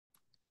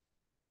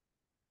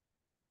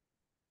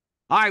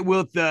All right,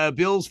 with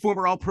Bill's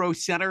former All Pro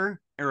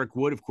center, Eric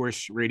Wood, of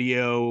course,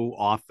 radio,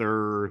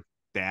 author,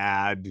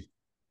 dad,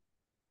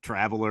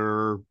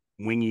 traveler,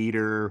 wing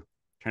eater.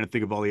 Trying to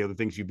think of all the other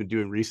things you've been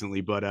doing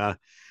recently, but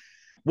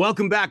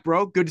welcome back,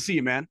 bro. Good to see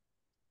you, man.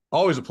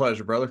 Always a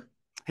pleasure, brother.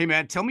 Hey,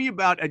 man, tell me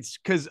about it's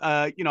because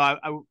I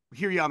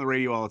hear you on the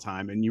radio all the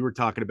time, and you were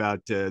talking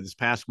about this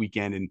past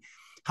weekend and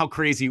how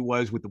crazy it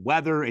was with the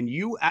weather, and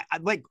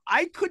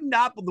I could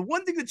not. But the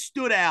one thing that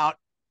stood out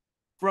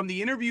from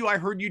the interview I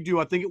heard you do,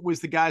 I think it was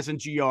the guys on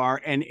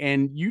GR,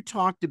 and you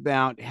talked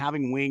about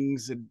having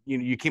wings, and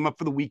you came up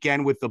for the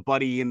weekend with a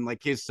buddy and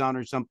like his son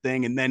or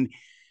something, and then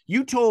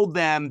you told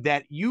them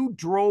that you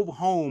drove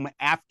home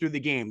after the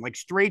game, like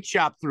straight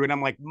shot through, and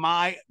I'm like,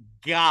 my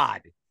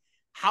God,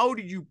 how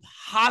did you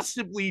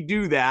possibly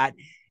do that?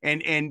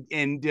 And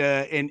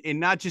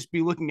not just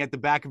be looking at the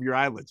back of your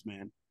eyelids,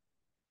 man.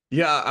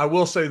 Yeah, I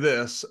will say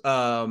this,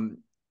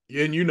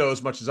 and you know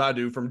as much as I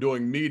do from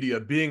doing media,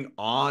 being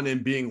on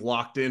and being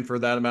locked in for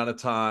that amount of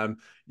time,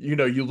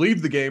 you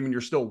leave the game and you're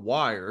still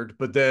wired,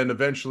 but then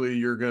eventually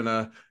you're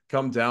gonna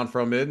come down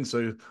from it. And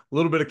so a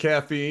little bit of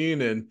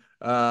caffeine and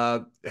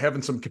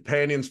having some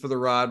companions for the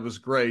ride was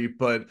great.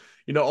 But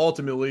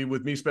ultimately,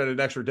 with me spending an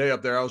extra day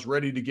up there, I was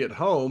ready to get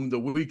home. The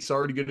week's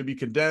already going to be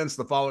condensed.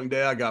 The following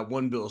day, I got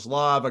One Bills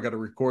Live. I got to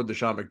record the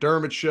Sean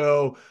McDermott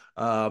show.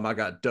 I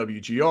got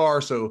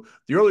WGR. So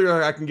the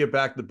earlier I can get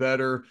back, the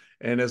better.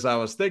 And as I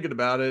was thinking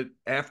about it,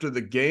 after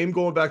the game,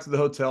 going back to the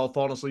hotel,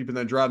 falling asleep, and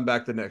then driving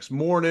back the next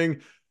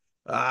morning,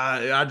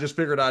 I just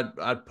figured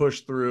I'd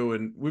push through,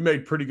 and we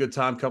made pretty good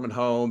time coming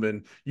home.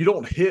 And you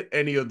don't hit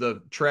any of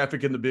the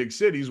traffic in the big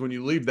cities when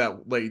you leave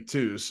that late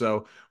too.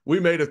 So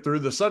we made it through.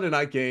 The Sunday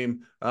night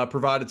game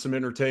provided some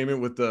entertainment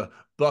with the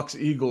Bucks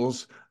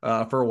Eagles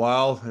for a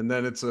while, and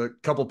then it's a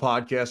couple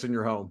podcasts and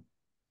you're home.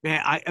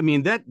 Man, I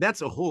mean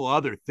that's a whole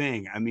other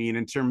thing. I mean,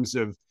 in terms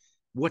of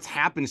what's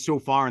happened so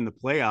far in the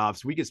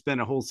playoffs, we could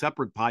spend a whole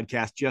separate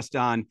podcast just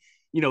on,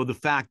 the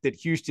fact that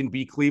Houston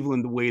beat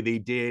Cleveland the way they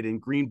did,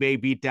 and Green Bay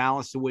beat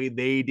Dallas the way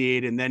they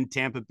did, and then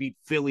Tampa beat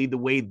Philly the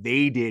way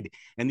they did,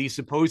 and these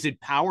supposed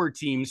power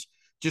teams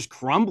just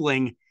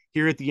crumbling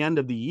here at the end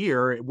of the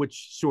year,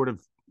 which sort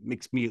of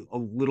makes me a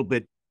little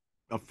bit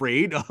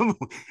afraid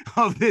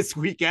of this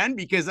weekend,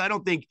 because I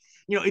don't think,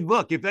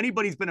 look, if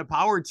anybody's been a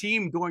power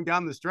team going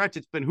down the stretch,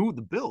 it's been who?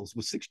 The Bills,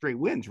 with 6 straight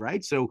wins,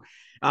 right? So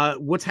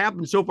what's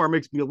happened so far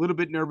makes me a little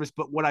bit nervous,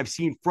 but what I've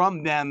seen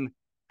from them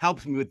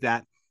helps me with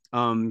that,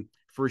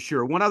 for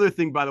sure. One other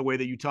thing, by the way,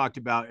 that you talked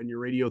about in your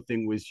radio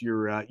thing was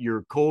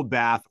your cold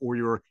bath, or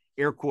your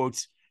air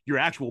quotes, your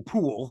actual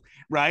pool,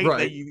 right? That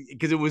Right. you,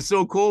 because it was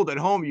so cold at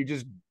home, you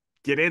just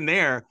get in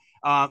there.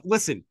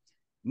 Listen,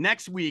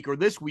 next week or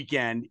this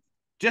weekend,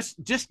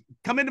 just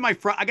come into my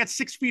front. I got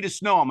 6 feet of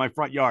snow on my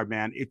front yard,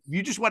 man. If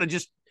you just want to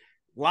just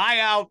lie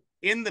out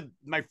in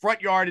my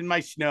front yard in my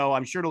snow,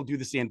 I'm sure it'll do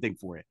the same thing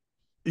for you.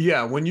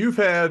 Yeah, when you've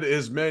had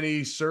as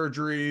many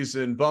surgeries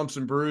and bumps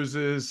and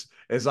bruises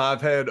as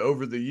I've had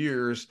over the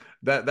years,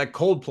 that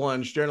cold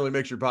plunge generally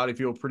makes your body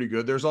feel pretty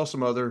good. There's also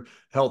some other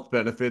health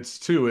benefits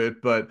to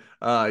it, but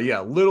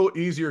yeah, a little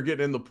easier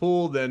getting in the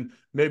pool than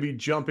maybe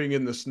jumping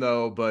in the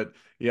snow. But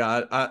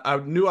yeah, I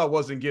knew I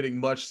wasn't getting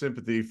much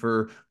sympathy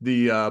for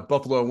the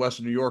Buffalo and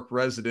Western New York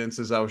residents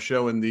as I was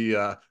showing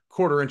the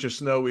quarter-inch of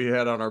snow we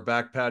had on our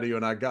back patio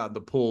and I got in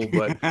the pool.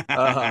 But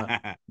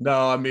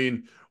no, I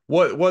mean,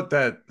 what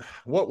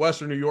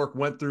Western New York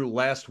went through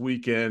last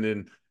weekend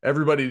and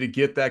everybody to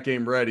get that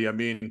game ready. I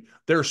mean,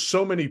 there's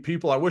so many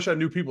people. I wish I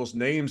knew people's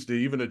names to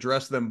even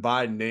address them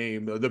by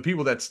name. The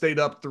people that stayed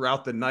up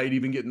throughout the night,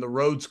 even getting the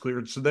roads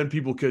cleared, so then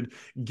people could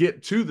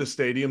get to the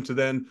stadium to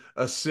then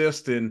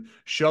assist in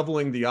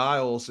shoveling the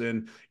aisles.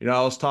 And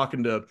I was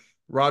talking to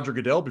Roger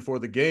Goodell before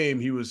the game.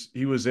 He was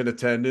in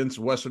attendance,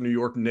 Western New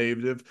York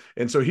native,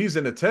 and so he's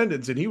in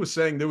attendance, and he was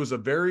saying there was a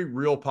very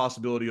real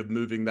possibility of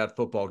moving that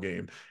football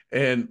game.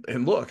 And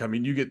look, I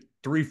mean, you get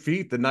 3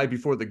 feet the night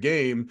before the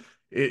game.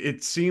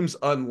 It seems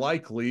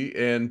unlikely,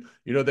 and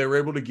they were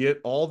able to get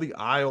all the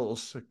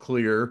aisles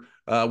clear,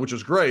 which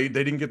was great.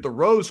 They didn't get the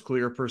rows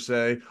clear per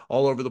se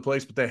all over the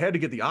place, but they had to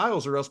get the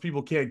aisles, or else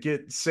people can't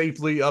get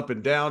safely up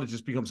and down. It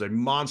just becomes a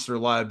monster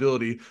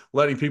liability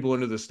letting people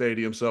into the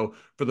stadium. So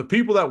for the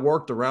people that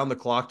worked around the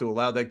clock to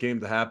allow that game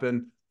to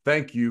happen,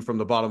 thank you from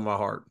the bottom of my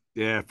heart.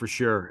 Yeah, for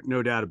sure.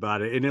 No doubt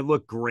about it. And it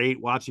looked great.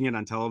 Watching it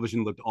on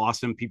television looked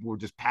awesome. People were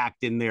just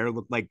packed in there. It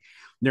looked like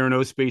there are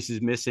no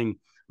spaces missing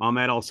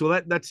at all. So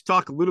let's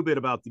talk a little bit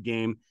about the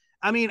game.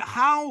 I mean,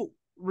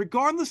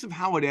 regardless of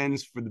how it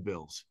ends for the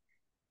Bills,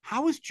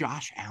 how is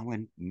Josh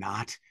Allen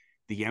not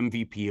the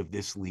MVP of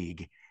this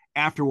league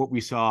after what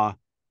we saw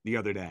the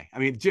other day? I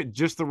mean,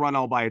 just the run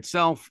all by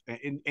itself,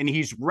 and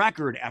he's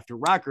record after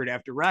record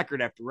after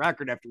record after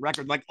record after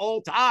record, like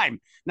all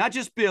time, not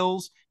just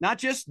Bills, not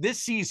just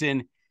this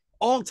season,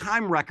 all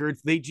time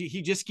records.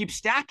 He just keeps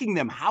stacking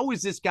them. How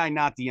is this guy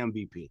not the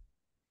MVP?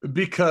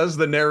 Because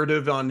the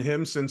narrative on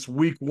him since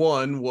week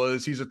one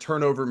was he's a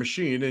turnover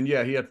machine. And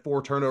yeah, he had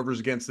 4 turnovers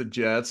against the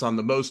Jets on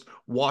the most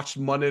watched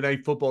Monday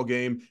Night Football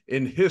game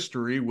in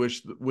history,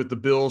 which with the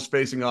Bills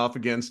facing off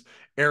against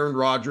Aaron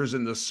Rodgers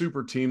and the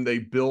super team they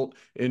built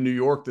in New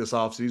York this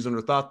offseason,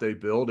 or thought they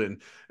built.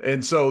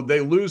 And so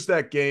they lose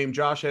that game.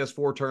 Josh has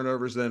 4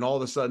 turnovers, and then all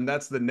of a sudden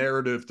that's the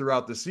narrative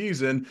throughout the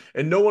season.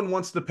 And no one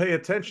wants to pay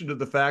attention to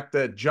the fact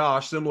that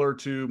Josh, similar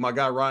to my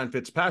guy Ryan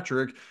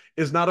Fitzpatrick,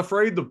 is not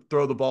afraid to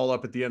throw the ball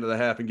up at the end of the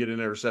half and get an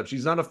interception.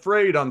 He's not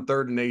afraid on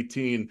 3rd and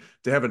 18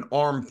 to have an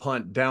arm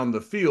punt down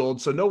the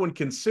field. So no one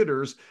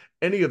considers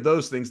any of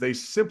those things. They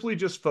simply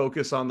just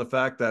focus on the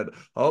fact that,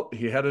 oh,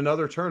 he had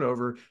another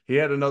turnover. He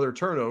had another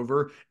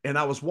turnover. And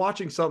I was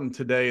watching something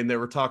today, and they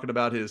were talking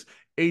about his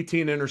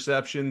 18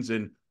 interceptions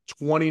and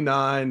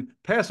 29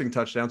 passing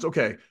touchdowns.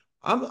 Okay,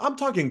 I'm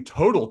talking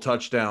total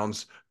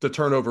touchdowns to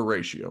turnover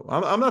ratio.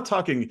 I'm not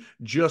talking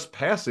just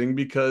passing,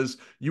 because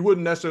you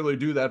wouldn't necessarily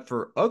do that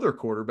for other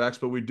quarterbacks,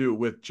 but we do it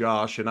with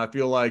Josh. And I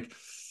feel like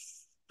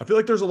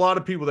there's a lot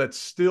of people that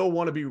still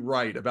want to be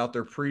right about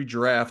their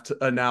pre-draft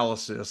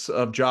analysis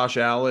of Josh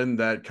Allen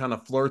that kind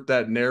of flirt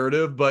that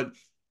narrative, but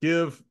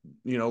give,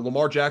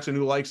 Lamar Jackson,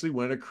 who likes to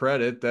win, a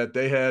credit that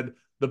they had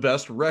the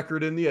best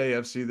record in the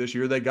AFC this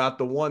year. They got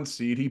the 1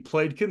 seed. He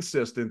played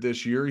consistent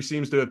this year. He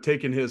seems to have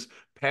taken his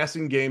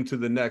passing game to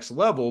the next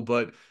level.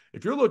 But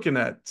if you're looking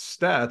at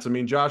stats, I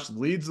mean, Josh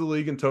leads the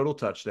league in total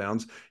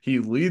touchdowns. He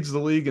leads the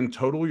league in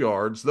total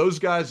yards. Those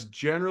guys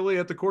generally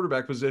at the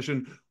quarterback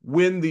position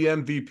win the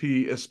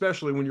MVP,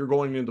 especially when you're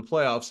going into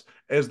playoffs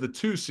as the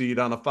 2 seed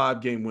on a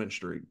 5-game win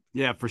streak.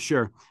 Yeah, for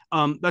sure.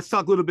 Let's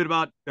talk a little bit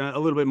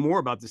more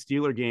about the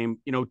Steeler game.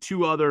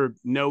 2 other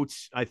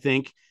notes, I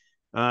think,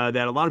 that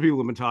a lot of people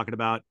have been talking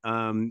about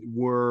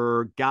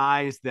were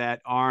guys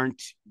that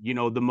aren't,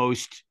 the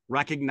most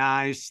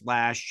recognized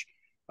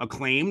 /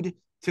 acclaimed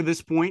to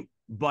this point,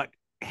 but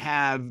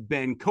have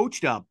been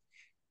coached up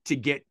to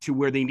get to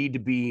where they need to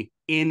be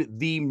in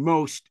the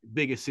most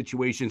biggest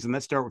situations. And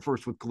let's start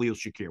first with Khalil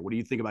Shakir. What do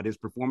you think about his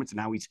performance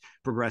and how he's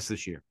progressed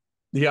this year?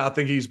 Yeah, I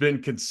think he's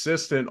been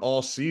consistent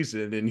all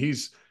season, and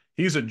he's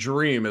a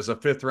dream as a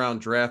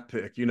 5th-round draft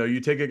pick. You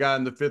take a guy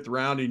in the 5th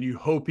round and you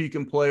hope he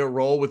can play a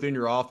role within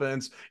your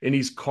offense, and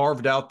he's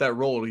carved out that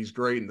role. He's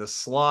great in the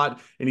slot,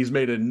 and he's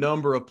made a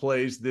number of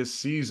plays this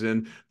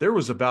season. There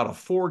was about a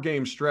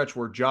 4-game stretch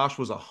where Josh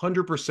was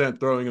 100%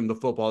 throwing him the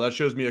football. That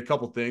shows me a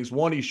couple things.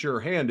 One, he's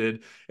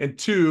sure-handed, and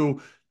 2,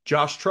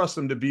 Josh trusts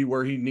him to be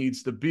where he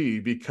needs to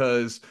be,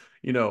 because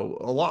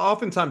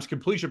oftentimes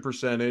completion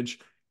percentage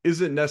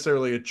isn't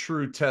necessarily a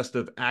true test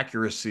of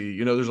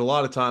accuracy. There's a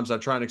lot of times I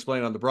try and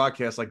explain on the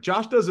broadcast, like,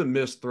 Josh doesn't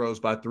miss throws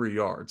by 3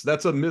 yards.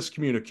 That's a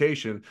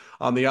miscommunication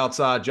on the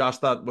outside. Josh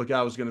thought the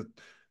guy was going to,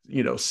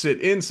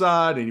 sit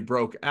inside, and he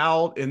broke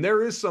out. And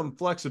there is some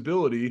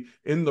flexibility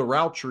in the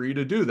route tree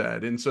to do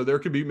that. And so there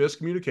could be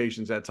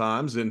miscommunications at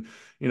times. And,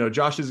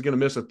 Josh isn't going to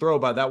miss a throw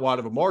by that wide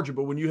of a margin.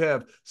 But when you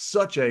have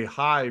such a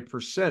high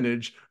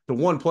percentage, the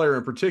one player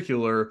in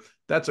particular,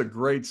 that's a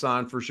great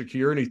sign for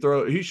Shakir. And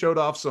he showed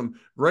off some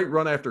great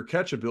run after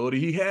catch ability.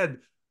 He had,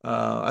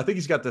 I think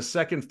he's got the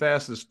 2nd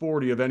fastest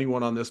 40 of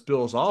anyone on this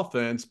Bills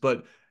offense.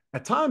 But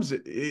at times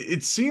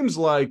it seems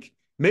like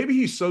maybe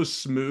he's so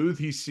smooth,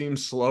 he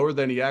seems slower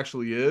than he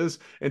actually is,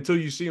 until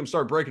you see him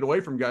start breaking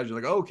away from guys.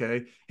 You're like, oh,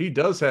 okay, he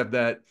does have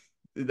that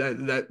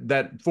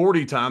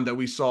 40 time that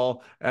we saw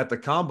at the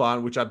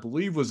combine, which I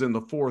believe was in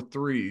the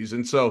 4.3s.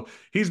 And so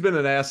he's been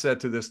an asset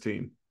to this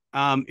team.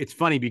 It's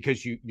funny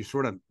because you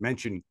sort of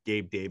mentioned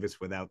Gabe Davis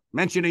without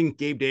mentioning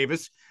Gabe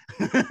Davis.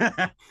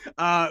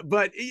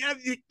 But yeah,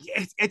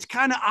 it's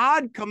kind of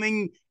odd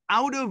coming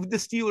out of the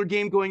Steeler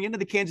game, going into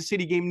the Kansas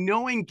City game,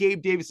 knowing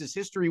Gabe Davis's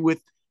history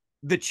with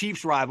the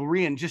Chiefs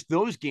rivalry and just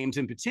those games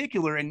in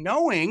particular, and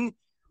knowing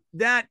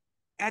that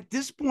at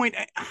this point,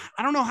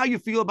 I don't know how you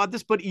feel about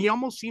this, but he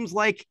almost seems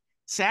like,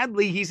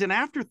 sadly, he's an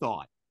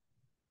afterthought.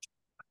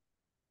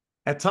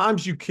 At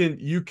times you can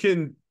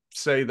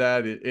say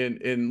that,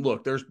 and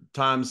look, there's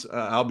times,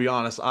 I'll be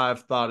honest,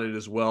 I've thought it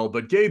as well,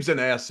 but Gabe's an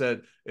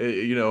asset.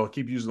 I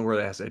keep using the word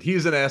asset.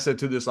 He's an asset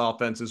to this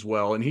offense as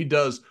well, and he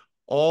does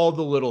all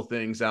the little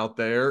things out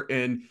there.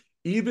 And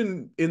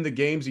even in the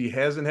games he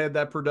hasn't had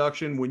that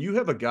production, when you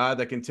have a guy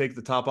that can take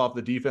the top off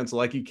the defense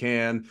like he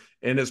can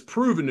and has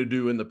proven to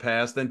do in the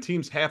past, then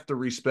teams have to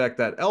respect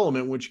that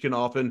element, which can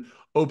often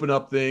open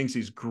up things.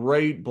 He's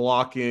great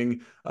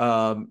blocking.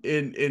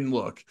 And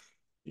look,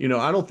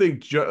 I don't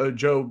think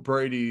Joe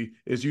Brady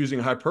is using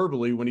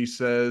hyperbole when he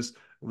says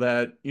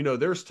that,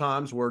 there's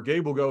times where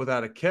Gabe will go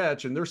without a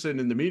catch, and they're sitting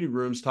in the meeting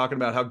rooms talking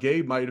about how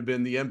Gabe might have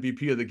been the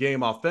MVP of the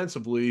game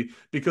offensively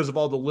because of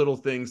all the little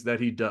things that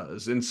he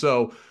does. And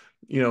so,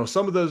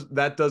 some of those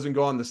that doesn't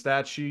go on the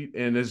stat sheet.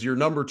 And as your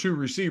number 2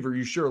 receiver,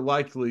 you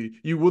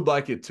would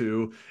like it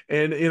to.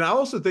 And I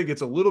also think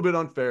it's a little bit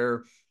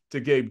unfair to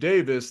Gabe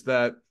Davis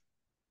that,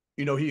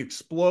 he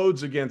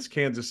explodes against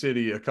Kansas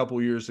City a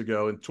couple years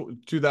ago in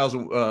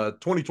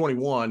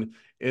 2021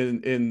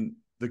 in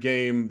the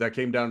game that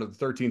came down to the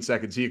 13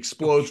 seconds. He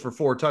explodes for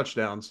 4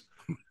 touchdowns.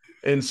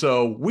 And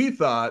so we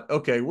thought,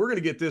 okay, we're going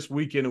to get this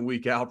week in and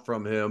week out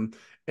from him.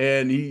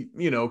 And he,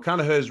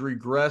 kind of has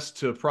regressed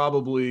to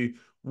probably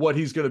what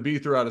he's going to be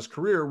throughout his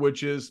career,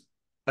 which is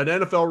an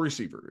NFL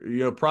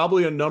receiver,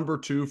 probably a number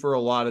two for a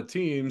lot of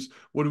teams.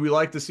 Would we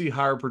like to see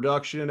higher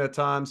production at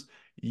times?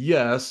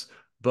 Yes,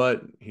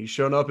 but he's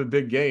shown up in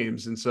big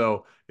games. And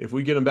so if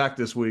we get him back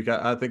this week,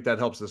 I think that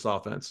helps this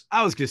offense.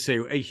 I was going to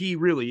say he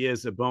really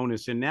is a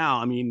bonus. And now,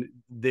 I mean,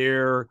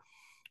 their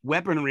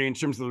weaponry in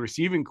terms of the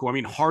receiving core. I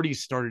mean, Hardy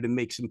started to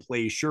make some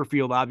plays.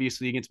 Sherfield,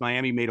 obviously, against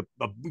Miami, made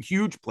a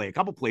huge play, a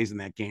couple plays in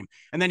that game.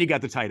 And then you got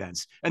the tight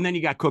ends. And then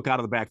you got Cook out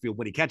of the backfield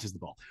when he catches the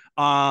ball.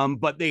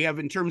 But they have,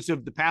 in terms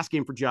of the pass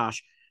game for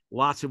Josh,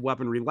 lots of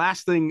weaponry.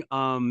 Last thing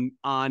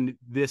on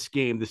this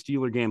game, the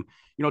Steeler game,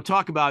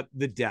 talk about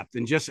the depth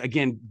and just,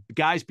 again,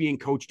 guys being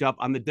coached up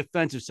on the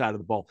defensive side of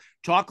the ball.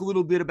 Talk a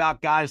little bit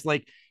about guys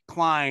like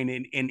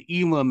Klein and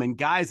Elam and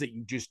guys that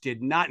you just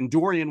did not, and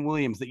Dorian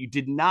Williams, that you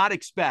did not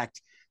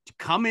expect to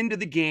come into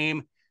the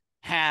game,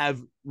 have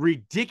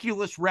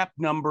ridiculous rep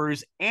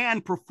numbers,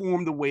 and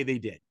perform the way they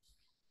did.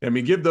 I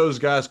mean, give those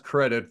guys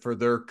credit for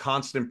their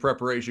constant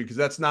preparation, because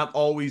that's not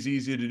always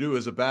easy to do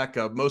as a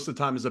backup. Most of the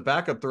time, as a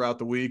backup throughout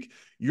the week,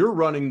 you're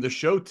running the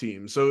show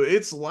team. So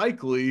it's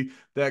likely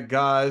that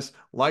guys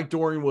like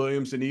Dorian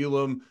Williams and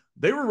Elam,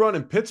 they were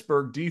running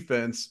Pittsburgh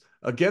defense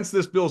against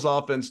this Bills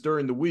offense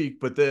during the week,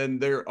 but then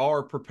they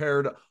are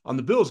prepared on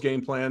the Bills game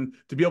plan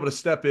to be able to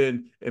step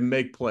in and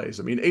make plays.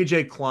 I mean,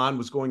 AJ Klein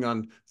was going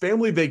on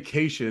family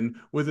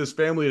vacation with his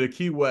family to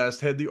Key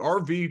West, had the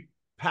RV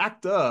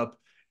packed up,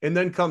 and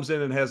then comes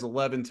in and has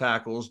 11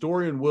 tackles.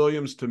 Dorian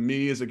Williams, to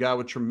me, is a guy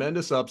with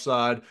tremendous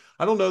upside.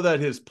 I don't know that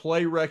his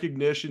play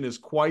recognition is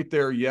quite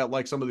there yet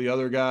like some of the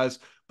other guys,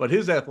 but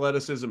his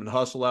athleticism and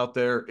hustle out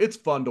there, it's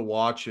fun to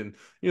watch. And,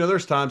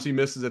 there's times he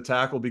misses a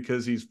tackle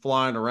because he's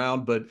flying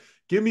around, but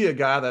give me a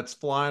guy that's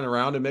flying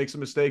around and makes a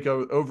mistake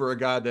over a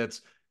guy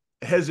that's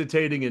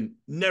hesitating and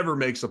never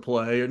makes a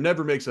play or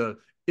never makes a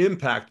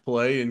impact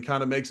play and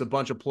kind of makes a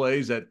bunch of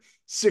plays at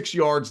 6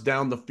 yards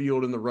down the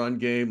field in the run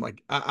game.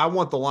 Like I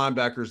want the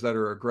linebackers that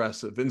are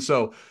aggressive. And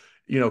so,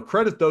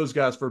 credit those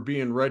guys for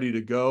being ready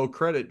to go.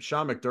 Credit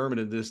Sean McDermott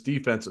and this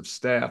defensive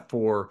staff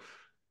for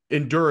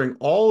enduring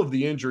all of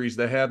the injuries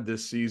they have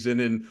this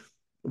season. And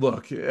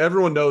look,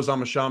 everyone knows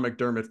I'm a Sean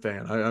McDermott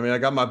fan. I mean, I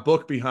got my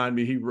book behind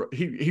me.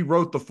 He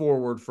wrote the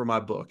foreword for my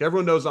book.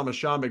 Everyone knows I'm a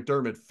Sean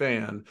McDermott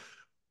fan.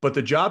 But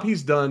the job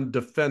he's done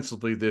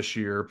defensively this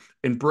year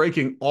in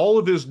breaking all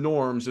of his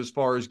norms as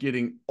far as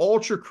getting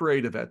ultra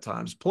creative at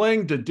times,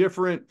 playing to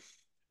different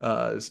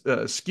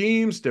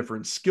schemes,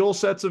 different skill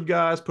sets of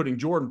guys, putting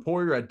Jordan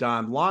Poyer at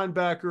dime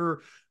linebacker,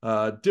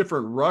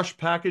 different rush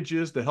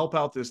packages to help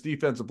out this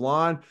defensive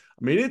line.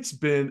 I mean, it's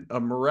been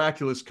a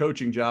miraculous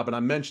coaching job. And I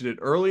mentioned it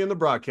early in the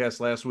broadcast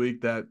last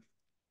week that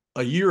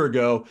a year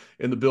ago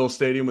in the Bills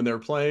Stadium when they were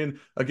playing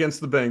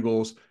against the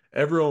Bengals,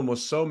 everyone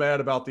was so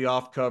mad about the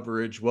off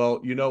coverage. Well,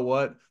 you know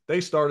what?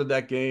 They started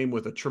that game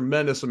with a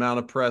tremendous amount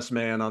of press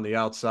man on the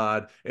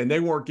outside, and they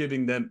weren't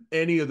giving them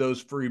any of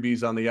those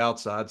freebies on the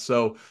outside.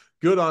 So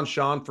good on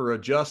Sean for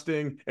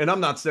adjusting. And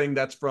I'm not saying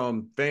that's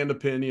from fan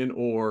opinion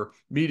or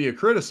media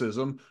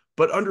criticism,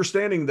 but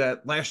understanding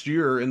that last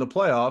year in the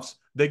playoffs,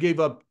 they gave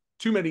up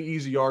too many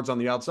easy yards on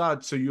the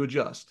outside, so you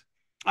adjust.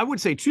 I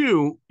would say,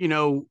 too,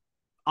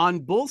 on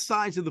both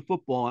sides of the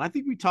football, and I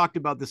think we talked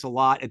about this a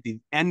lot at the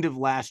end of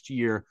last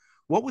year,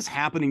 what was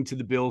happening to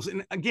the Bills.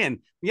 And again,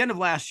 the end of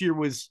last year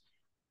was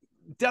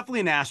definitely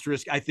an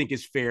asterisk, I think,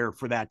 is fair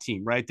for that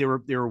team, right? They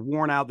were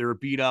worn out, they were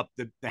beat up.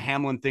 The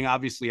Hamlin thing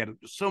obviously had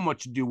so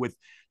much to do with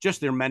just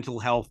their mental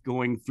health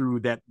going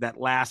through that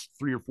last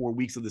 3 or 4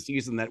 weeks of the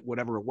season, that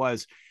whatever it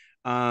was.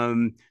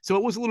 So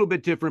it was a little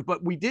bit different,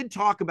 but we did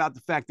talk about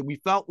the fact that we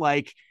felt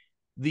like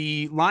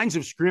the lines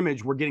of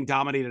scrimmage were getting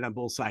dominated on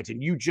both sides,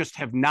 and you just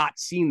have not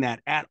seen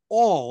that at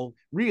all,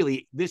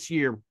 really, this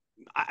year.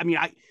 I mean,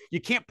 you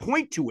can't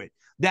point to it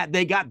that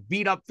they got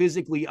beat up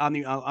physically on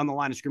the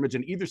line of scrimmage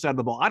on either side of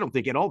the ball. I don't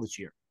think at all this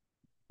year.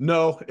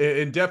 No,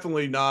 and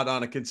definitely not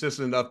on a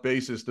consistent enough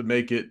basis to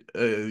make it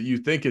you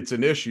think it's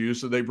an issue.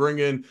 So they bring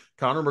in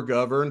Connor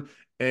McGovern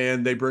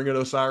and they bring in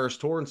Osiris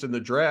Torrance in the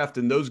draft,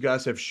 and those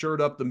guys have shored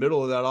up the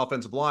middle of that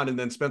offensive line. And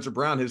then Spencer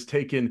Brown has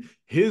taken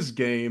his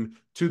game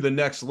to the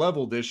next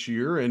level this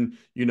year. And,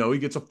 he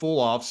gets a full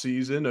off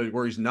season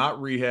where he's not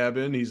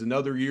rehabbing. He's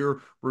another year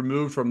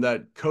removed from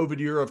that COVID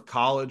year of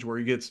college where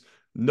he gets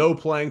no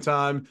playing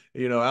time,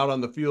 out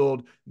on the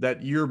field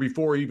that year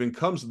before he even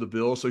comes to the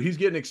Bills. So he's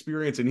getting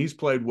experience and he's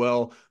played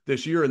well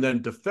this year. And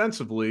then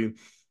defensively,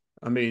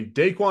 I mean,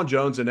 Daquan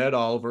Jones and Ed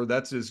Oliver,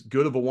 that's as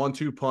good of a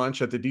 1-2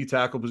 punch at the D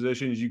tackle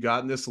position as you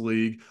got in this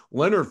league.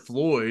 Leonard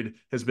Floyd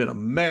has been a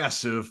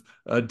massive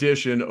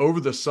addition over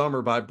the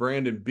summer by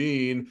Brandon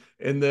Beane.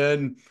 And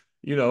then,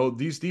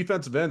 these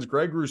defensive ends,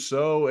 Greg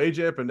Rousseau,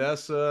 AJ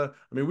Epinesa,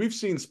 I mean, we've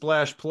seen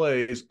splash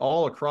plays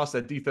all across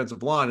that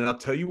defensive line. And I'll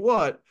tell you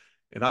what,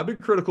 and I've been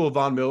critical of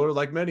Von Miller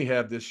like many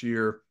have this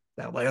year.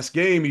 That last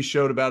game, he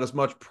showed about as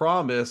much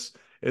promise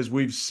as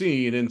we've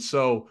seen. And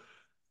so,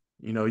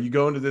 You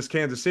go into this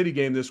Kansas City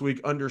game this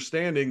week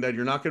understanding that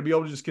you're not going to be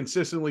able to just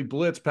consistently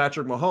blitz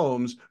Patrick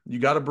Mahomes. You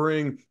got to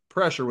bring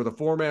pressure with a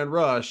 4-man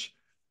rush.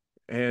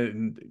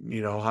 And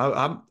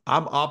I'm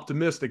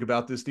optimistic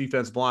about this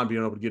defensive line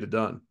being able to get it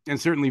done. And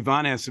certainly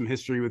Von has some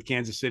history with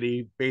Kansas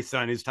City based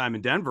on his time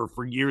in Denver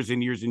for years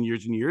and years and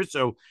years and years.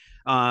 So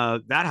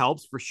that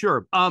helps for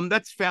sure.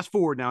 Let's fast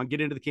forward now and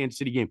get into the Kansas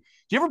City game.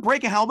 Do you ever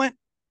break a helmet?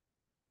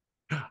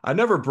 I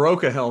never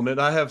broke a helmet.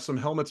 I have some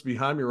helmets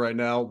behind me right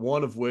now,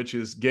 one of which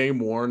is game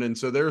worn. And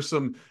so there's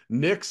some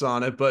nicks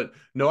on it. But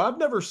no, I've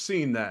never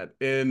seen that.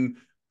 And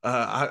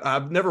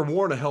I've never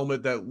worn a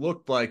helmet that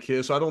looked like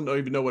his. So I don't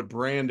even know what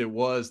brand it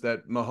was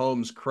that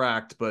Mahomes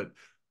cracked, but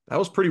that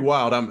was pretty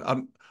wild.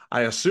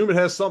 I assume it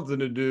has something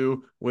to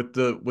do with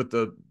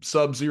the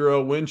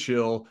sub-zero wind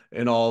chill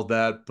and all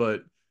that.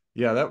 But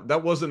yeah,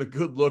 that wasn't a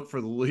good look for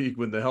the league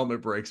when the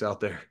helmet breaks out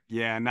there.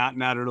 Yeah, not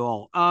at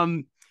all.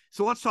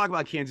 So let's talk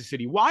about Kansas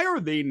City. Why are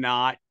they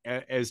not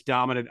as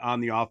dominant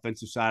on the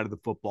offensive side of the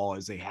football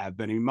as they have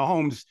been? I mean,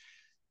 Mahomes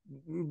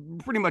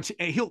pretty much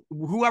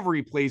whoever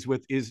he plays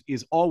with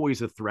is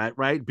always a threat,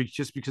 right?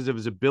 Just because of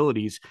his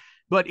abilities.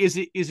 But is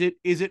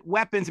it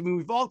weapons? I mean,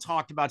 we've all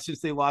talked about since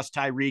they lost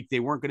Tyreek,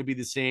 they weren't going to be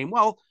the same.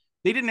 Well,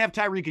 they didn't have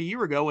Tyreek a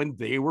year ago, and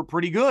they were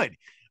pretty good.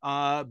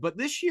 But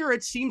this year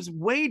it seems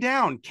way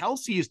down.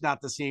 Kelsey is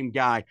not the same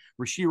guy.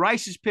 Rashee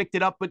Rice has picked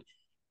it up, but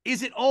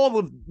is it all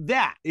of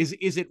that? Is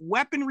it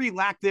weaponry,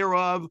 lack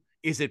thereof?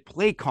 Is it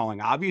play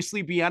calling?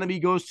 Obviously,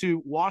 Bieniemy goes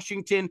to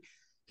Washington.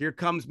 Here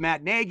comes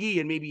Matt Nagy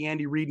and maybe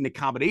Andy Reid in a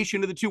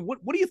combination of the two. What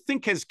do you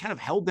think has kind of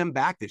held them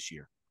back this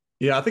year?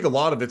 Yeah, I think a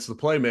lot of it's the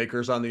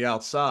playmakers on the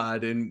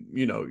outside. And,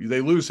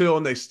 they lose Hill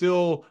and they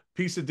still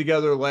piece it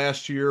together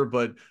last year,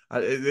 but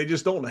they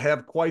just don't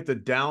have quite the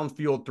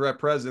downfield threat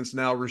presence.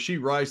 Now,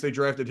 Rashee Rice, they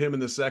drafted him in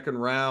the second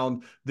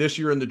round this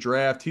year in the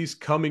draft. He's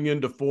coming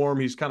into form.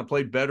 He's kind of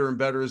played better and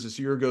better as this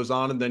year goes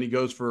on. And then he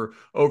goes for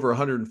over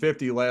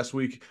 150 last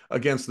week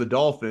against the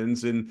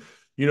Dolphins. And,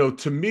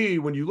 to me,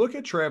 when you look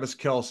at Travis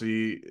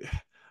Kelce,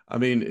 I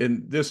mean,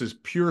 and this is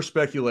pure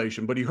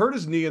speculation, but he hurt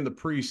his knee in the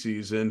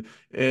preseason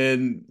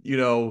and,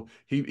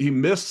 he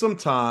missed some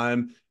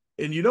time.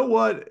 And you know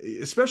what?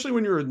 Especially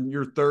when you're in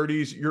your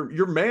 30s,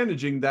 you're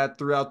managing that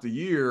throughout the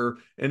year.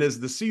 And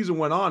as the season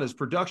went on, his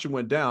production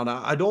went down.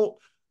 I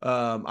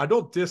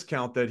don't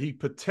discount that he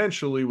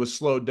potentially was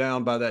slowed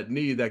down by that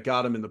knee that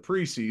got him in the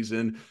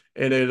preseason,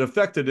 and it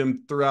affected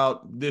him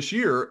throughout this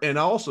year. And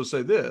I also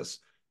say this,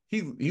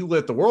 he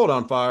lit the world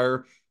on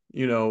fire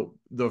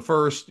the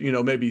first,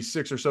 maybe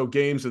 6 or so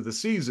games of the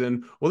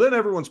season. Well, then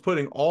everyone's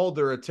putting all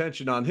their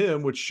attention on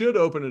him, which should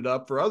open it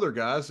up for other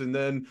guys. And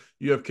then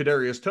you have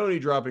Kadarius Toney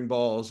dropping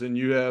balls and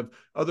you have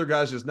other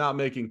guys just not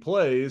making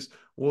plays.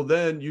 Well,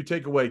 then you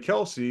take away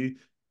Kelsey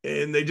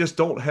and they just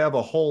don't have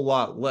a whole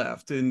lot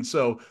left. And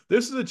so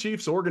this is the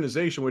Chiefs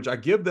organization, which I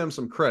give them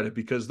some credit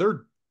because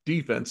they're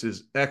defense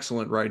is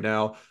excellent right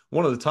now,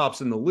 one of the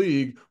tops in the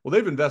league. Well,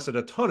 they've invested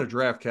a ton of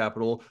draft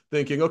capital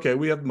thinking, okay,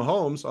 we have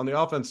Mahomes on the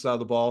offense side of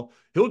the ball.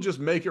 He'll just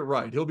make it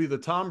right. He'll be the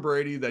Tom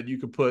Brady that you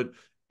could put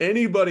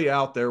anybody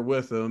out there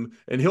with him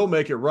and he'll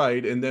make it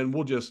right. And then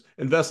we'll just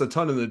invest a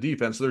ton in the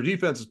defense. Their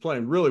defense is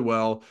playing really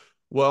well.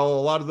 Well,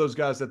 a lot of those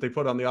guys that they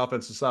put on the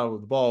offensive side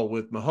of the ball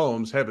with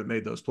Mahomes haven't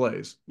made those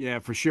plays. Yeah,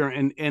 for sure.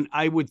 And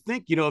I would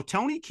think, if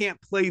Toney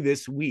can't play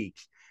this week,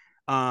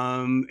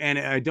 and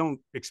I don't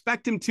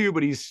expect him to,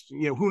 but he's,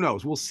 who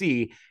knows? We'll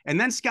see. And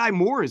then Sky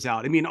Moore is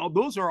out. I mean,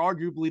 those are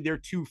arguably their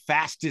two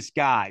fastest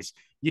guys.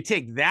 You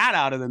take that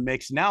out of the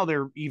mix. Now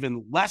they're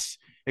even less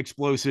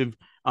explosive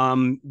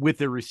with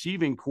the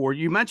receiving core.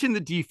 You mentioned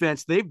the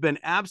defense. They've been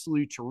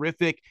absolutely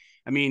terrific.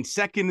 I mean,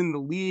 second in the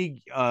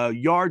league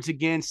yards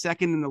against,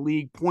 second in the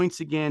league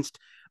points against.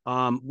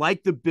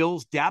 Like the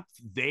Bills' depth,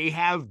 they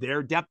have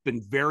their depth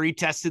been very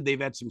tested. They've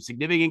had some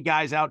significant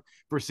guys out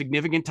for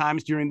significant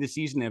times during the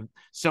season, have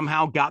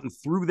somehow gotten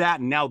through that,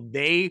 and now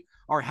they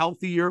are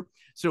healthier.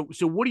 So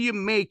what do you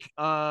make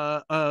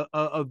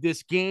of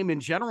this game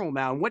in general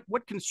now? And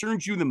what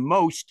concerns you the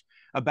most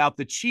about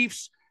the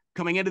Chiefs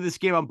coming into this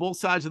game on both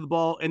sides of the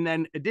ball? And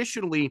then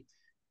additionally,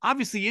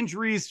 obviously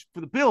injuries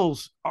for the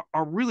Bills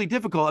are really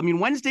difficult. I mean,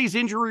 Wednesday's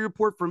injury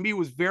report for me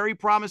was very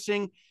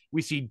promising.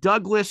 We see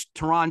Douglas,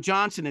 Taron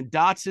Johnson, and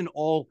Dotson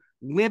all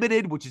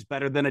limited, which is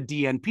better than a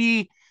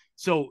DNP.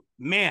 So,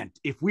 man,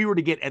 if we were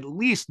to get at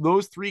least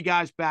those three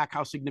guys back,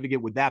 how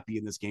significant would that be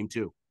in this game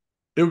too?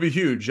 It would be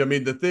huge. I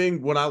mean, the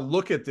thing, when I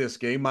look at this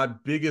game, my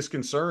biggest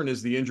concern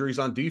is the injuries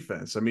on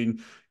defense. I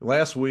mean,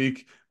 last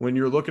week, when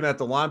you're looking at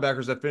the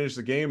linebackers that finished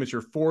the game, it's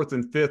your fourth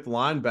and fifth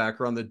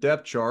linebacker on the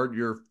depth chart,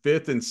 your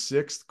fifth and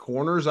sixth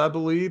corners, I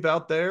believe,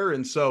 out there.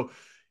 And so,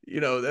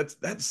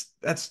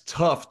 that's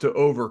tough to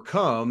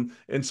overcome.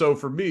 And so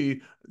for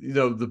me,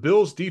 the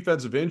Bills'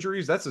 defensive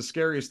injuries, that's the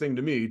scariest thing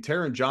to me.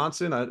 Taron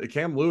Johnson,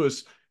 Cam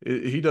Lewis,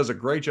 he does a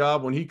great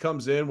job when he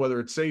comes in, whether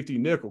it's safety,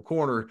 nickel,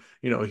 corner.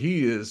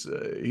 He's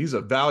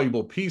a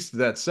valuable piece to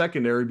that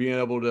secondary, being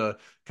able to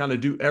kind of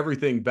do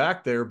everything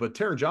back there. But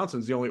Taron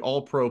Johnson's the only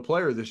All-Pro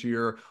player this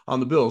year on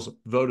the Bills,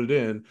 voted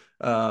in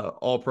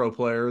All-Pro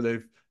player.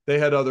 They've they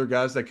had other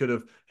guys that could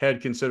have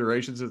had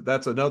considerations.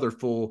 That's another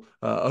full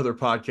other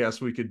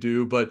podcast we could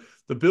do. But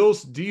the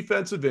Bills'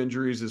 defensive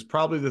injuries is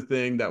probably the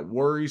thing that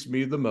worries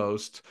me the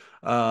most.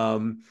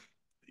 When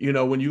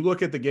you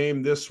look at the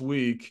game this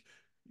week,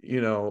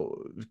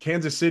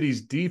 Kansas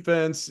City's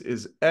defense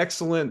is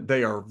excellent.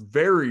 They are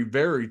very,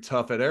 very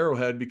tough at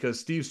Arrowhead because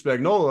Steve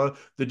Spagnuolo,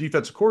 the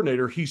defensive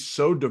coordinator, he's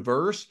so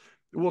diverse.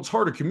 Well, it's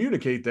hard to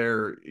communicate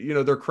there.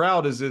 Their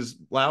crowd is as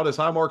loud as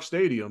Highmark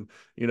Stadium.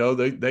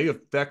 They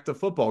affect the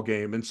football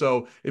game. And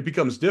so it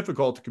becomes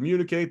difficult to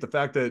communicate. The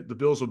fact that the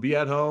Bills will be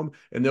at home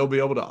and they'll be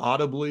able to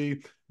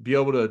audibly be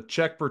able to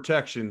check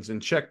protections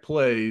and check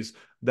plays,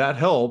 that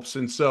helps.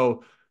 And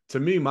so to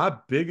me, my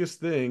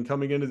biggest thing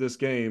coming into this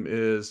game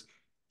is,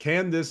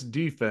 can this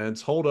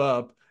defense hold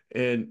up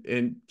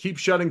and keep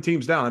shutting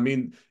teams down? I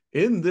mean,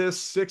 in this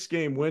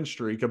 6-game win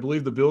streak, I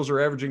believe the Bills are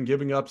averaging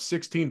giving up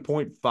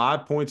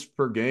 16.5 points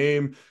per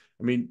game.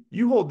 I mean,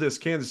 you hold this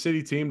Kansas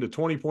City team to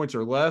 20 points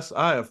or less,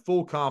 I have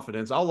full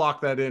confidence. I'll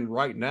lock that in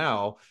right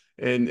now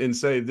and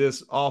say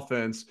this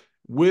offense,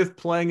 with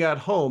playing at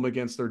home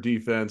against their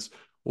defense,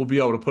 will be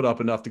able to put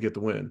up enough to get the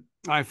win.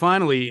 All right,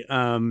 finally,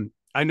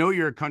 I know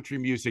you're a country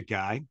music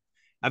guy.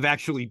 I've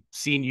actually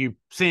seen you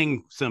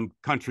sing some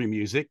country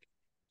music,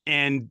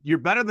 and you're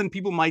better than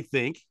people might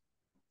think.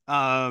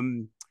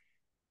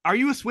 Are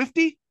you a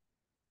Swiftie?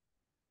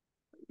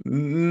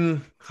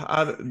 No,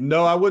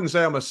 I wouldn't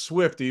say I'm a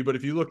Swiftie, but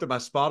if you looked at my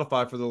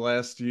Spotify for the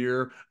last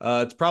year,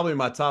 it's probably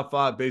my top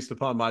 5 based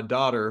upon my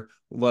daughter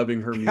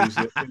loving her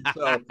music. And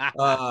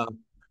so,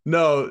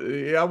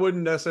 no, I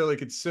wouldn't necessarily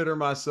consider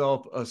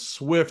myself a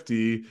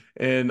Swiftie.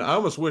 And I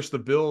almost wish the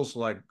Bills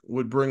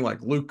would bring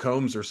Luke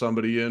Combs or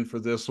somebody in for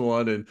this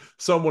one, and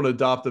someone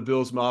adopt the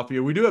Bills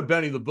Mafia. We do have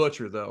Benny the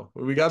Butcher though.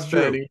 We got That's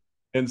Benny, true.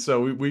 and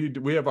so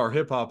we have our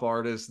hip hop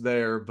artists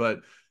there.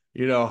 But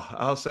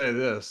I'll say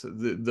this: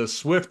 the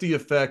Swiftie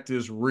effect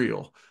is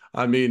real.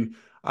 I mean,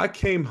 I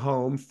came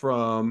home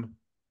from,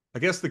 I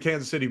guess, the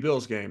Kansas City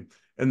Bills game,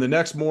 and the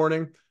next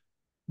morning,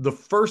 the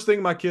first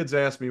thing my kids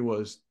asked me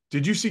was,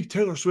 "Did you see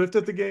Taylor Swift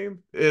at the game?"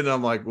 And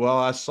I'm like, "Well,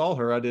 I saw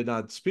her. I did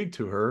not speak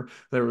to her.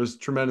 There was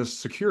tremendous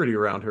security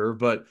around her,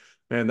 but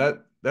man,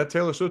 that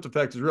Taylor Swift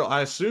effect is real."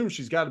 I assume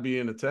she's got to be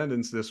in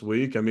attendance this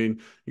week. I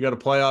mean, you got a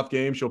playoff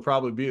game, she'll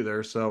probably be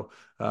there. So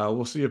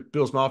we'll see if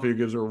Bills Mafia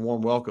gives her a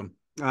warm welcome.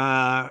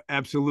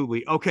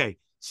 Absolutely. Okay.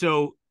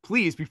 So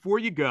please, before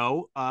you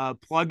go,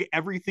 plug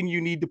everything you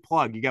need to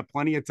plug. You got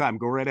plenty of time.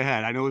 Go right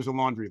ahead. I know there's a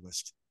laundry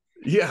list.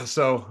 Yeah,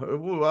 so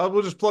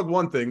we'll just plug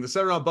one thing, the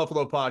Center on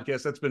Buffalo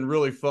podcast. That's been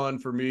really fun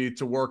for me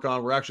to work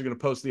on. We're actually going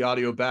to post the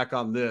audio back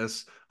on the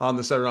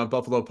Center on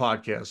Buffalo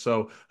podcast.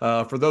 So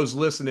for those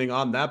listening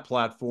on that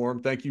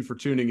platform, thank you for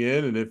tuning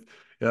in. And if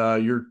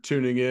you're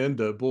tuning in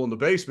to Bull in the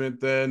Basement,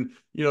 then,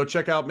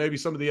 check out maybe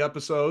some of the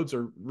episodes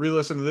or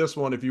re-listen to this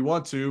one if you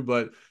want to.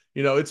 But,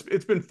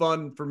 it's been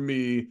fun for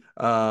me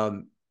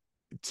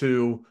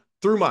through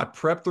my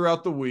prep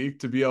throughout the week,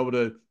 to be able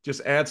to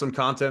just add some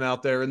content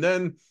out there, and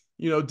then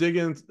dig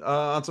in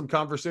on some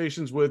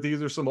conversations with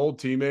either some old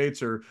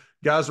teammates or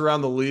guys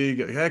around the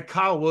league. I had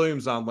Kyle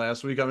Williams on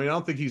last week. I mean, I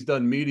don't think he's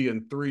done media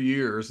in 3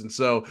 years. And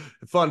so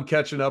fun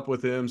catching up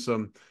with him.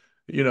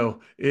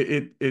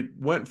 It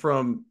went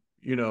from,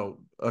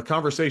 a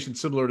conversation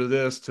similar to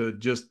this to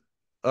just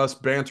us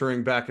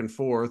bantering back and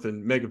forth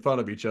and making fun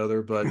of each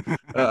other. But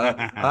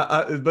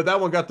but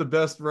that one got the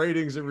best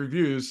ratings and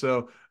reviews.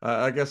 So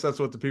I guess that's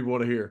what the people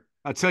want to hear.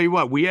 I'll tell you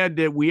what, we had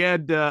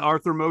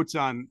Arthur Moats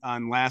on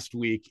last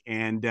week,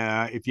 and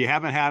if you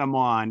haven't had him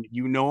on,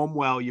 you know him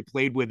well, you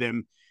played with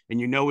him,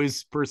 and you know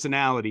his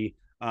personality.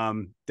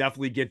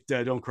 Definitely get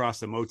Don't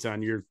Cross the Moats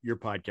on your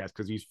podcast,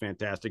 because he's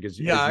fantastic.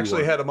 I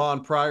actually had him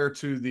on prior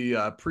to the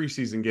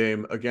preseason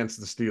game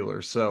against the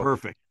Steelers. So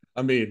perfect.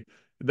 I mean,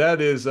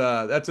 that's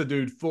a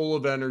dude full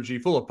of energy,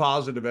 full of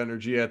positive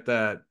energy at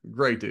that.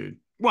 Great dude.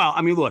 Well,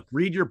 I mean, look,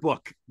 read your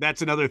book.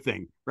 That's another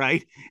thing,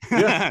 right?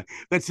 Yeah.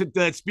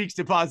 That speaks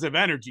to positive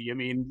energy. I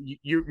mean,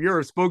 you're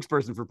a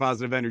spokesperson for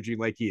positive energy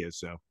like he is.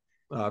 So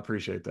I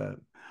appreciate that.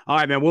 All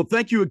right, man. Well,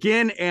 thank you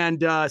again,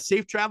 and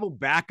safe travel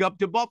back up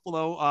to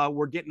Buffalo.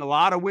 We're getting a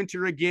lot of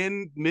winter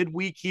again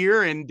midweek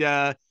here, and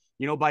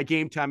by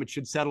game time it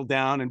should settle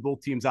down. And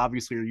both teams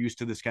obviously are used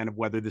to this kind of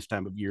weather this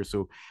time of year,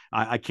 so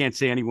I can't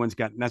say anyone's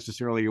got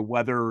necessarily a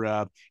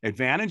weather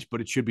advantage,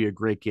 but it should be a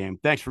great game.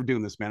 Thanks for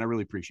doing this, man. I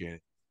really appreciate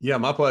it. Yeah,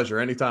 my pleasure.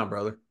 Anytime,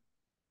 brother.